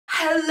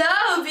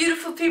Hello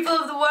beautiful people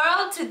of the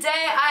world. Today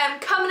I am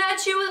coming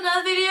at you with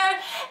another video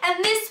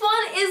and this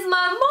one is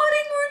my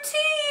morning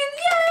routine.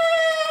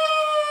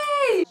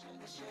 Yay!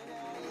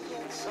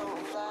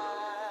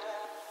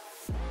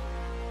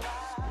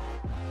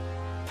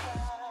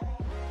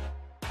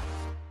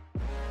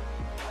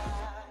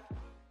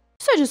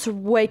 So just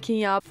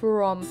waking up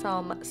from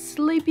some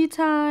sleepy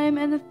time,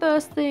 and the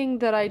first thing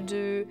that I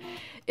do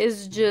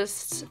is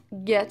just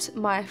get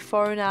my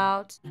phone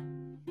out.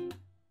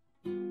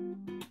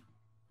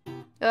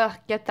 Ugh,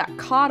 get that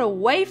card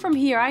away from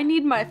here. I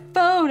need my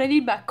phone. I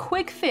need my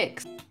quick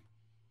fix.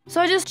 So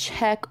I just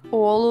check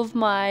all of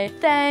my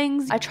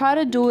things. I try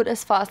to do it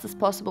as fast as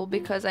possible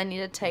because I need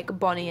to take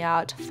Bonnie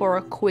out for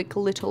a quick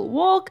little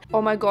walk.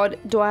 Oh my god,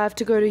 do I have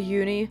to go to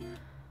uni?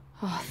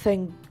 Oh,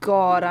 thank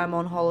God I'm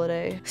on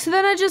holiday. So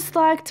then I just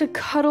like to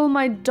cuddle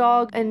my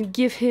dog and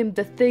give him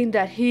the thing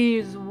that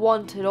he's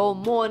wanted all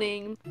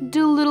morning.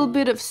 Do a little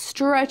bit of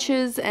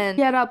stretches and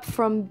get up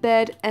from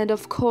bed, and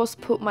of course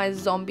put my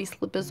zombie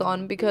slippers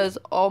on because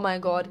oh my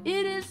god,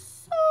 it is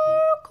so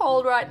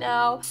cold right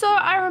now. So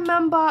I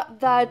remember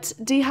that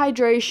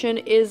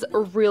dehydration is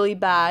really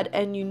bad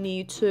and you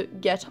need to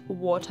get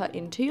water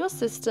into your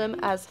system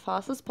as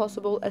fast as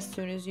possible as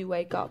soon as you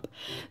wake up,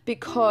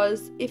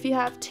 because if you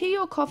have tea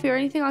or coffee or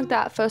anything like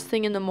that first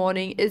thing in the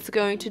morning, it's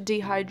going to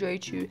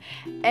dehydrate you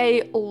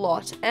a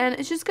lot, and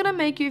it's just gonna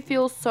make you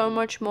feel so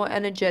much more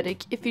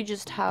energetic if you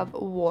just have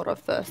water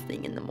first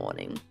thing in the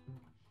morning.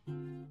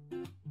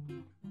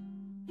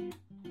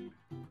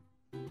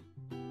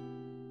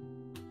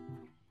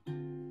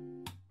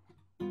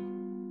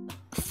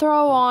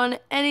 Throw on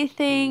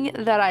anything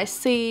that I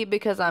see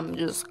because I'm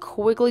just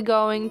quickly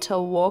going to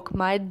walk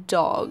my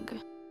dog.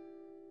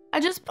 I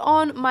just put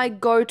on my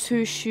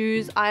go-to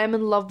shoes. I am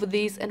in love with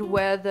these and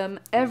wear them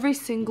every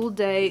single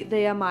day.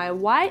 They are my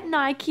white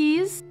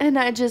Nikes, and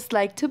I just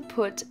like to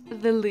put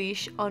the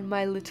leash on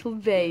my little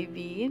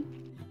baby.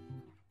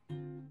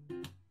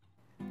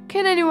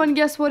 Can anyone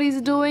guess what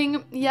he's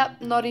doing?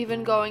 Yep, not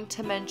even going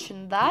to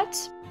mention that.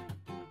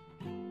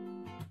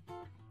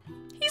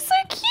 He's so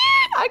cute!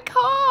 I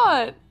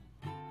can't!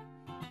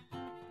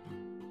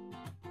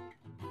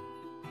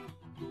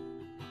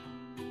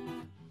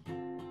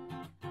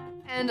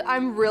 And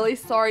I'm really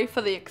sorry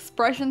for the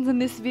expressions in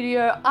this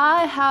video.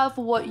 I have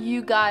what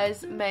you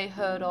guys may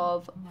heard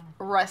of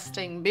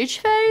resting bitch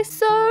face,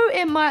 so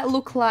it might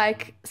look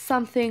like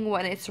something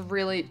when it's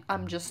really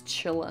I'm just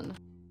chilling.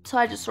 So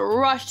I just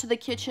rush to the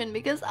kitchen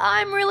because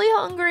I'm really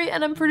hungry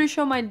and I'm pretty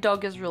sure my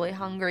dog is really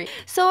hungry.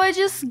 So I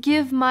just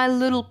give my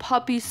little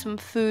puppy some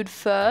food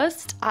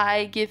first.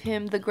 I give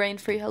him the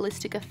grain-free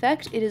holistic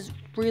effect. It is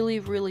really,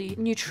 really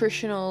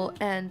nutritional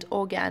and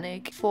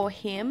organic for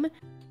him.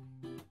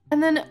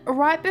 And then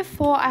right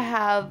before I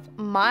have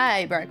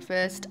my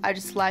breakfast, I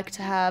just like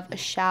to have a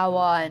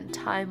shower and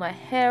tie my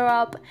hair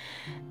up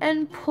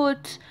and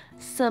put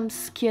some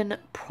skin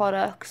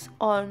products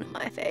on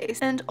my face.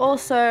 And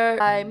also,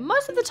 I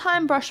most of the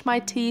time brush my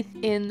teeth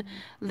in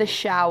the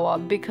shower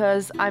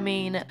because, I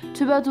mean,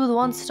 two birds with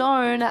one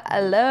stone,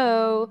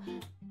 hello.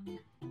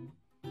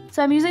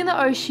 So I'm using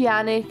the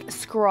Oceanic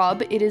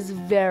scrub. It is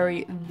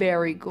very,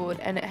 very good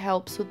and it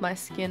helps with my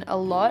skin a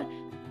lot.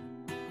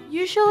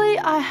 Usually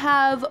I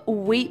have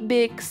Wheat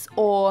Bix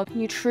or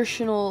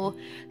nutritional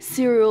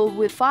cereal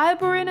with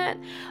fiber in it,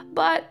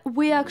 but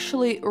we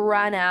actually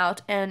ran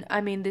out, and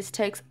I mean this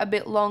takes a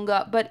bit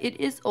longer, but it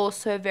is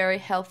also very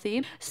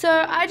healthy.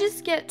 So I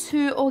just get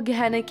 2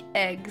 organic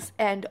eggs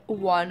and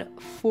 1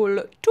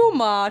 full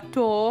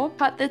tomato.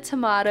 Cut the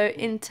tomato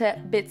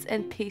into bits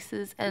and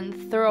pieces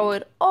and throw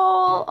it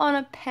all on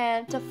a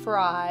pan to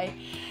fry.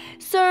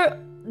 So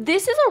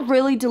this is a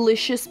really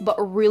delicious but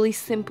really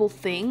simple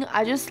thing.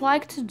 I just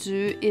like to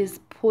do is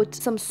put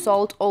some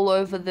salt all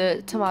over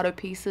the tomato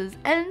pieces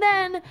and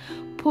then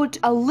put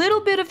a little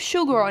bit of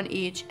sugar on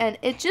each, and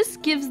it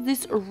just gives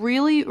this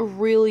really,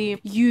 really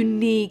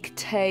unique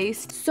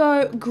taste.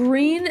 So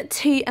green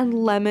tea and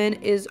lemon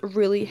is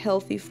really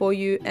healthy for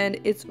you and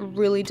it's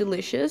really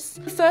delicious.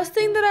 The first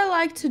thing that I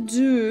like to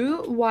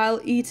do while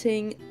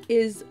eating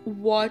is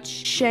watch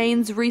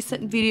Shane's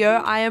recent video.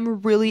 I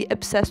am really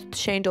obsessed with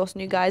Shane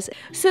Dawson, you guys.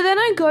 So then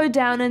I go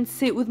down and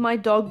sit with my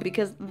dog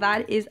because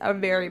that is a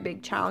very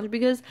big challenge,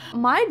 because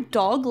my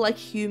dog, like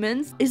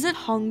humans, isn't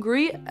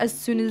hungry as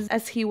soon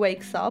as he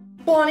wakes up.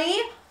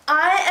 Bonnie,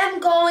 I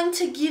am going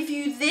to give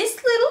you this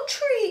little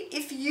treat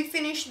if you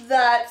finish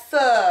that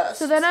first.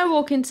 So then I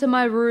walk into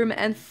my room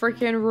and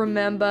freaking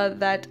remember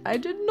that I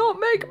did not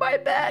make my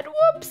bed.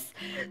 Whoops.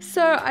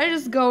 So I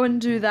just go and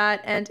do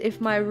that, and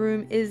if my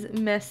room is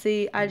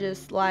messy, I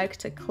just like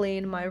to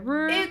clean my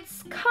room.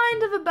 It's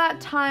kind of about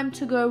time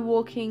to go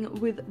walking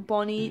with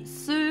Bonnie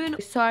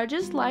soon, so I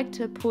just like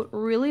to put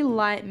really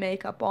light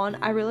makeup on.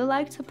 I really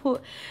like to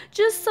put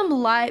just some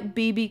light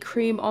BB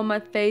cream on my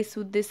face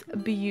with this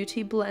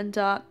beauty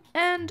blender,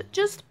 and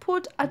just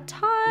put a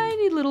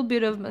tiny little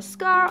bit of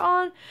mascara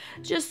on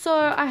just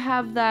so I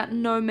have that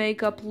no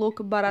makeup look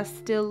but I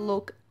still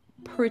look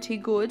pretty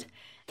good.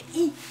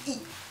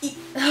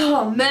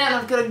 Oh man,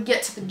 I've got to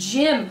get to the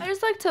gym. I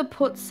just like to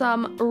put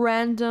some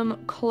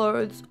random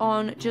clothes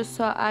on just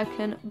so I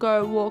can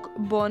go walk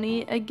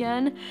Bonnie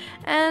again.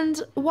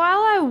 And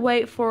while I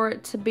wait for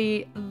it to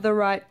be the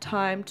right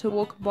time to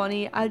walk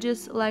Bonnie, I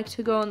just like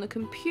to go on the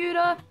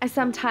computer. I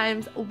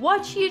sometimes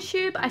watch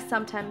YouTube. I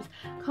sometimes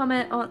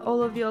comment on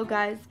all of your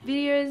guys'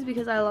 videos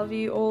because I love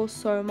you all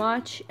so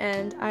much.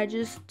 And I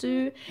just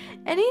do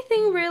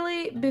anything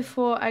really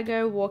before I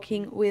go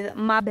walking with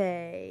my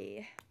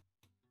bae.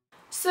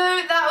 So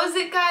that was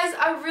it, guys.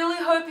 I really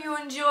hope you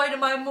enjoyed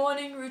my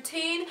morning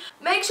routine.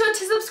 Make sure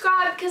to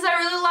subscribe because I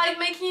really like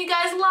making you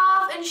guys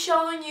laugh and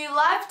showing you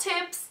life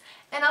tips.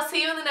 And I'll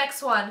see you in the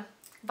next one.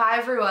 Bye,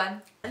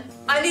 everyone.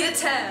 I need a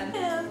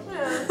 10.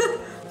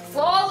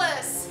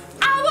 Flawless.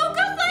 I woke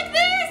up like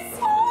this.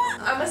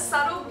 I'm a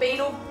subtle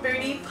beetle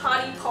booty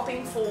party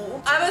popping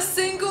fool. I'm a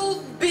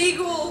single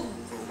beagle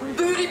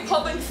booty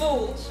popping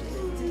fool.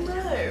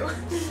 No.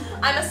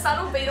 I'm a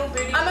subtle beetle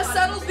booty. I'm a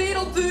subtle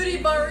beetle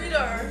booty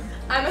burrito.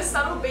 I'm a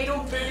subtle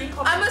beetle booty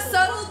popping. I'm a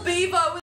subtle beaver with